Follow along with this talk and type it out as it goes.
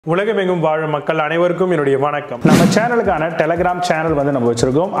உலகமெங்கும் வாழும் மக்கள் அனைவருக்கும் என்னுடைய வணக்கம். நம்ம சேனலுக்கான டெலிகிராம் சேனல் வந்து நம்ம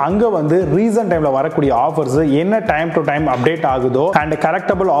வச்சிருக்கோம். அங்க வந்து ரீசன்ட் டைம்ல வரக்கூடிய ஆஃபர்ஸ் என்ன டைம் டு டைம் அப்டேட் ஆகுதோ and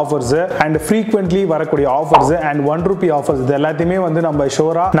correctable offers and frequently வரக்கூடிய ஆஃபர்ஸ் அண்ட் ₹1 ஆஃபர்ஸ் இது எல்லாத்தையுமே வந்து நம்ம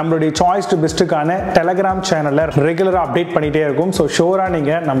ஷோரா நம்மளுடைய சாய்ஸ் டு பெஸ்ட்டுக்கான டெலிகிராம் சேனல்ல ரெகுலரா அப்டேட் பண்ணிட்டே இருக்கும். ஸோ ஷோரா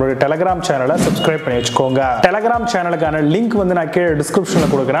நீங்க நம்மளுடைய டெலிகிராம் சேனலை சப்ஸ்கிரைப் பண்ணி வச்சுக்கோங்க. டெலிகிராம் சேனலுக்கான லிங்க் வந்து நான் கீழே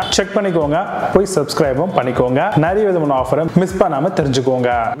டிஸ்கிரிப்ஷன்ல கொடுக்குறேன், செக் பண்ணிக்கோங்க, போய் சப்ஸ்கிரைபும் பண்ணிக்கோங்க. நிறைய விதமான ஆஃபரை மிஸ் பண்ணாம தெரிஞ்சுக்கோங்க.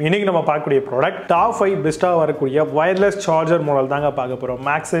 இன்னைக்கு நம்ம பார்க்கக்கூடிய ப்ராடக்ட் டாப் 5 பெஸ்டா வரக்கூடிய வயர்லெஸ் சார்ஜர் மாடல் தாங்க பார்க்க போறோம்.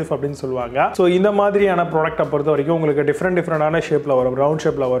 Magsafe அப்படின்னு சொல்லுவாங்க. சோ இந்த மாதிரியான ப்ராடக்ட்டை பொறுத்த வரைக்கும் உங்களுக்கு டிஃபரெண்டான ஷேப்ல வரும், ரவுண்ட்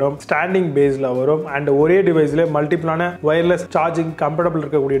ஷேப்ல வரும், ஸ்டாண்டிங் பேஸ்ல வரும் அண்ட் ஒரே டிவைஸ்ல மல்டிபிளான வயர்லெஸ் சார்ஜிங் கம்ஃபர்டபிள்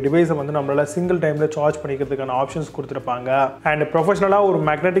இருக்கக்கூடிய டிவைஸை வந்து நம்மளால சிங்கிள் டைம்ல சார்ஜ் பண்ணிக்கிறதுக்கான ஆப்ஷன்ஸ் கொடுத்துருப்பாங்க. அண்ட் ப்ரொஃபஷனலா ஒரு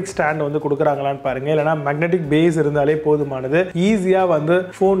மேக்னெட்டிக் ஸ்டாண்ட் வந்து கொடுக்குறாங்களான்னு பாருங்க. இல்லைன்னா மேக்னெட்டிக் பேஸ் இருந்தாலே போதுமானது. ஈஸியா வந்து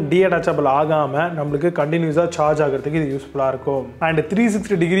போன் டீஅட்டாச்சபிள் ஆகாம நம்மளுக்கு கண்டினியூஸா சார்ஜ் ஆகிறதுக்கு இது யூஸ்ஃபுல்லா இருக்கும். அண்ட்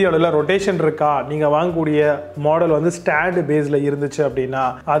 360 டிகிரி ரொட்டேஷன் இருக்கா, நீங்க வாங்கக்கூடிய மாடல் வந்து ஸ்டாண்ட் பேஸ்ல இருந்துச்சு அப்படின்னா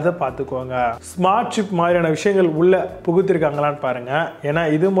அதை பார்த்துக்கோங்க. ஸ்மார்ட் சிப் மாதிரியான விஷயங்கள் உள்ள புகுத்திருக்காங்களான்னு பாருங்க. ஏன்னா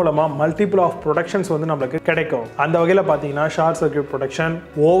இது மூலமா மல்டிபிள் ஆஃப் ப்ரொடக்ஷன்ஸ் வந்து நம்மளுக்கு கிடைக்கும். அந்த வகையில் பார்த்தீங்கன்னா short circuit production,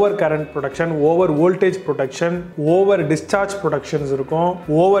 over current production, over voltage production, over discharge productions இருக்கும்,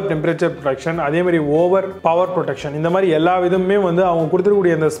 ஓவர் டெம்பரேச்சர் ப்ரொடக்ஷன், அதே மாதிரி ஓவர் பவர் ப்ரொடக்ஷன். இந்த மாதிரி எல்லா விதமுமே வந்து அவங்க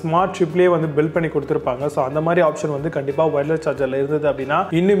கொடுத்துருக்கூடிய அந்த ஸ்மார்ட் சிப்லேயே வந்து பில்ட் பண்ணி கொடுத்துருப்பாங்க. ஸோ அந்த மாதிரி ஆப்ஷன் வந்து கண்டிப்பா வயர்லெஸ் சார்ஜர்ல இருந்தது அப்படின்னா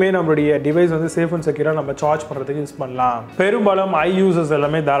இன்னுமே நம்மளுடைய டிவைஸ் வந்து சேஃப் அண்ட் செக்யூரா நம்ம சார்ஜ் பண்றதுக்கு யூஸ் பண்ணலாம். பெரும்பாலும் ஐ யூசர்ஸ்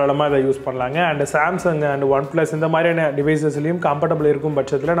எல்லாமே தாராளமா இதை யூஸ் பண்ணலாங்க. அண்ட் சாம்சங் அண்ட் OnePlus இந்த மாதிரியான டிவைசஸ்லயும் கம்ஃபர்டபிள் இருக்கும்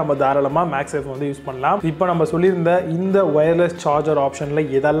பட்சத்தில் நம்ம தாராளமா Magsafe வந்து யூஸ் பண்ணலாம். இப்போ நம்ம சொல்லியிருந்த இந்த வயர்லெஸ் சார்ஜர் ஆப்ஷன்ல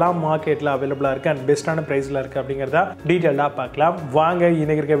எதெல்லாம் மார்க்கெட்ல அவைலபிளா இருக்கு அண்ட் பெஸ்டான பிரைஸ்ல இருக்கு அப்படிங்கறத டீடைலா பார்க்கலாம். வாங்க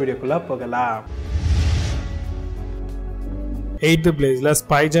இன்னைக்கு இருக்க வீடியோக்குள்ள போகலாம். 8th பிளேஸ்ல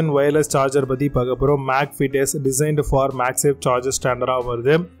ஸ்பைஜன் வயர்லெஸ் சார்ஜர் பத்தி பார்க்க போறோம். Magsafe is designed for Magsafe charger ஸ்டாண்டர்டா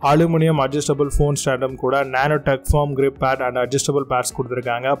வருது. அலுமினியம் அட்ஜஸ்டபிள் ஃபோன் ஸ்டாண்டும் கூட நானோ tech form grip bad and adjustable bats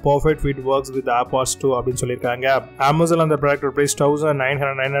கொடுத்திருக்காங்க. Perfect fit works with AirPods 2 அப்படின்னு சொல்லியிருக்காங்க. Amazon அந்த ப்ராடக்ட் பிரைஸ்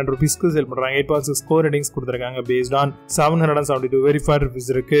 $1999 சேல் பண்றாங்க. 8.6 ஸ்கோர் ரேட்டிங்ஸ் கொடுத்திருக்காங்க. பேஸ்ட் ஆன் 772 வெரிஃபைட்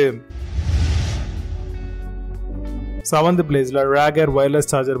ரிவ்யூஸ் இருக்கு. 7th பிளேஸ்ல ராகர் வயர்லெஸ்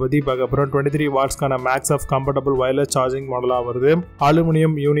சார்ஜர் பத்தி பார்க்க போறோம். 23 வாட்ஸ்க்கான Magsafe கம்ஃபர்டபிள் வயர்லெஸ் சார்ஜிங் மாடலா வருது.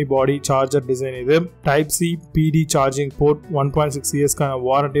 அலுமினியம் யூனி பாடி சார்ஜர் டிசைன் இது. Type C PD charging port, 1.6 இயர்ஸ்க்கான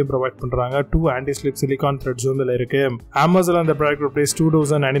வாரண்டியும் provide பண்றாங்க. 2 ஆன்டி ஸ்லிப் சிலிகான் த்ரெட்ஸ் வந்து இருக்கு. Amazon அந்த ப்ராடக்ட் பிரைஸ்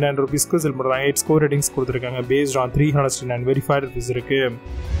 $2099 சேல் பண்றாங்க. 8 ஸ்கோர் ரேட்டிங்ஸ் கொடுத்திருக்காங்க. பேஸ்ட் ஆன் 309 வெரிஃபைட் ரிவ்யூஸ் இருக்கு.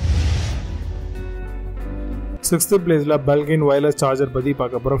 6th பிளேஸ்ல பல்கின் வயர்லெஸ் சார்ஜர் பத்தி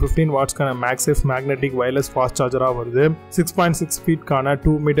பார்க்க போறோம். 15 வாட்ஸ்க்கான Magsafe மேக்னெட்டிக் வயர்லெஸ் ஃபாஸ்ட் சார்ஜரா வருது. 6.6 ஃபீட்க்கான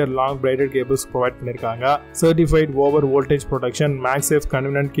 2 metre long braided cables provide பண்ணிருக்காங்க. Certified over voltage production, Magsafe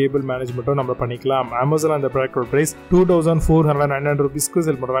convenient cable மேனேஜ்மெண்ட்டும் நம்ம பண்ணிக்கலாம். Amazon அந்த ப்ராடக்ட் பிரைஸ் $2499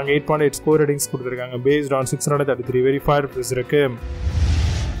 சேல் பண்றாங்க. 8.8 ஸ்கோர் ரேட்டிங்ஸ் கொடுத்திருக்காங்க. பேஸ்ட் ஆன் 633 வெரிஃபைட் ரிவ்யூஸ் இருக்கு.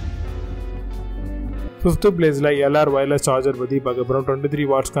 5th பிளேஸ்ல LR வயர்லெஸ் சார்ஜர் பத்தி பார்க்க போறோம். 23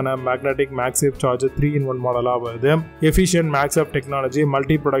 வாட்ஸ்க்கான மேக்னெட்டிக் Magsafe சார்ஜர் 3-in-1 மாடலா வருது. Efficient Magsafe technology,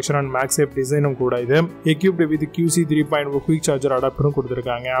 multi production and Magsafe டிசைனும் கூட இது. Equipped with QC 3.0 quick charger அடாப்டரும்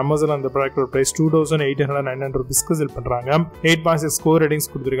கொடுத்திருக்காங்க. Amazon அந்த ப்ராடக்ட் பிரைஸ் $2899 சேல் பண்றாங்க. 8.6 ஸ்கோர்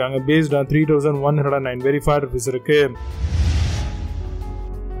ரேட்டிங்ஸ் கொடுத்திருக்காங்க. பேஸ்ட் ஆன் 3109 வெரிஃபைட் ரிவ்யூஸ் இருக்கு.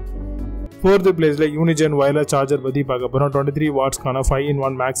 4th பிளேஸ்ல யூனிஜென் வயர்லெஸ் சார்ஜர் பத்தி பார்க்க போறோம். 23 வாட்ஸ்க்கான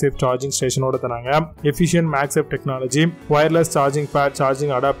 5-in-1 Magsafe சார்ஜிங் ஸ்டேஷனோட தராங்க. Efficient Magsafe technology, wireless charging bad,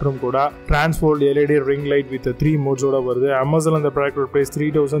 charging அடாப்டரும் கூட. டிரான்ஸ்ஃபோல்ட் LED ரிங் லைட் வித் 3 மோட்ஸோட வருது. Amazon அந்த ப்ராடக்ட் பிரைஸ்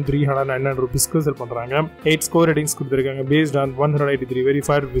 $3399 சேல் பண்றாங்க. 8 ஸ்கோர் ரேட்டிங்ஸ் கொடுத்திருக்காங்க. பேஸ்ட் ஆன் 183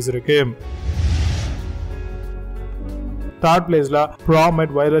 வெரிஃபைட் ரிவ்யூஸ் இருக்கு. 3rd பிளேஸ்ல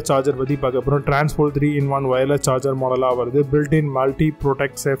ப்ராமெட் வயர்லெஸ் சார்ஜர் பத்தி பார்க்க போறோம். டிரான்ஸ்போர்ட் 3-in-1 வயர்லெஸ் சார்ஜர் மாடலா வருது. Built in multi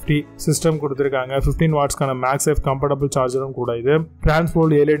protect safety system கொடுத்திருக்காங்க. 15 வாட்ஸ்க்கான Magsafe கம்ஃபர்டபிள் சார்ஜரும் கூட இது.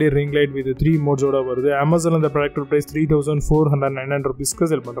 Transport LED ring light with 3 மோட்ஸோட வருது. Amazon அந்த ப்ராடக்ட் பிரைஸ் $3499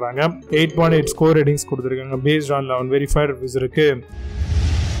 சேல் பண்றாங்க. 8.8 ஸ்கோர் ரேட்டிங்ஸ் கொடுத்திருக்காங்க. பேஸ்ட் ஆன் 11 வெரிஃபைட் ரிவ்யூஸ் இருக்கு.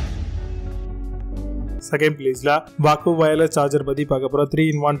 2nd பிளேஸ்ல வாக்கு வயர்லெஸ் சார்ஜர் பத்தி பார்க்க போறோம்.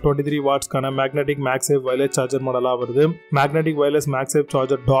 3-in-1 23 வாட்ஸ்க்கான magnetic Magsafe wireless charger மாடலா வருது. Magnetic wireless Magsafe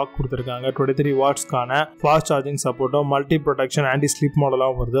charger talk கொடுத்திருக்காங்க. 23 வாட்ஸ்க்கான ஃபாஸ்ட் சார்ஜிங் சப்போர்ட்டும் மல்டி ப்ரொடக்ஷன் ஆன்டி ஸ்லிப்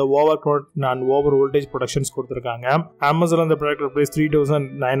மாடலாவும் வருது. Over current and over voltage productions கொடுத்திருக்காங்க. Amazon அந்த ப்ராடக்ட் பிரைஸ்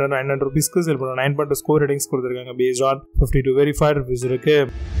 $3999 சேல் பண்றாங்க. 9.2 ஸ்கோர் ரேட்டிங்ஸ் கொடுத்திருக்காங்க. பேஸ்ட் ஆன் 52 வெரிஃபைட் ரிவ்யூஸ் இருக்கு.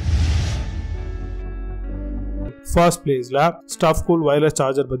 ஃபர்ஸ்ட் பிளேஸ்ல ஸ்டஃப் கூல் வயர்லெஸ்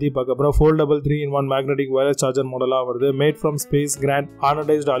சார்ஜர் பத்தி பார்க்க போறோம். Foldable 3-in-1 magnetic wireless charger மாடலா வருது. மேட் ஃப்ரம் ஸ்பேஸ் கிராண்ட்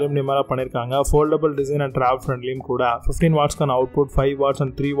ஆனடைஸ்ட் அலுமினியமால பண்ணிருக்காங்க. ஃபோல்டபிள் டிசைன் அண்ட் டிராவல் ஃப்ரெண்ட்லியும் கூட. 15 வாட்ஸ்க்கான output, 5 watts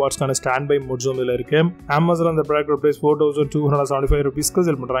and 3 வாட்ஸ்க்கான stand by மோட்ஸும் இதுல இருக்கு. Amazon அந்த ப்ராடக்ட் பிரைஸ் 4275 ரூபீஸ்க்கு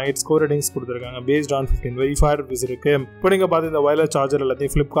செல் பண்றாங்க. இட்ஸ் ஸ்கோர் ரேட்டிங்ஸ் கொடுத்திருக்காங்க பேஸ்ட் ஆன் 15 வெரிஃபைட் ரிவ்யூஸ் இருக்கு. இப்போ நீங்க பார்த்து இந்த வயர்லெஸ் சார்ஜர்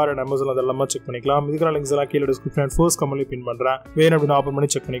எல்லாத்தையும் Flipkart and Amazon அதெல்லாம் செக் பண்ணிக்கலாம். இதுக்கான லிங்க்ஸ் எல்லாம் கீழே டிஸ்கிரிப்ஷன் ஃபர்ஸ்ட் கமெண்ட்ல பின் பண்றேன். வேணும் அப்படினா ஓபன்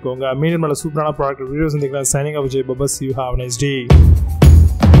பண்ணி செக் பண்ணிக்கோங்க. மீண்டும் நல்ல சூப்பரான ப்ராடக்ட் வீடியோஸ் சந்திக்கலாம். Signing off Vijay பபஸ். You have a nice day.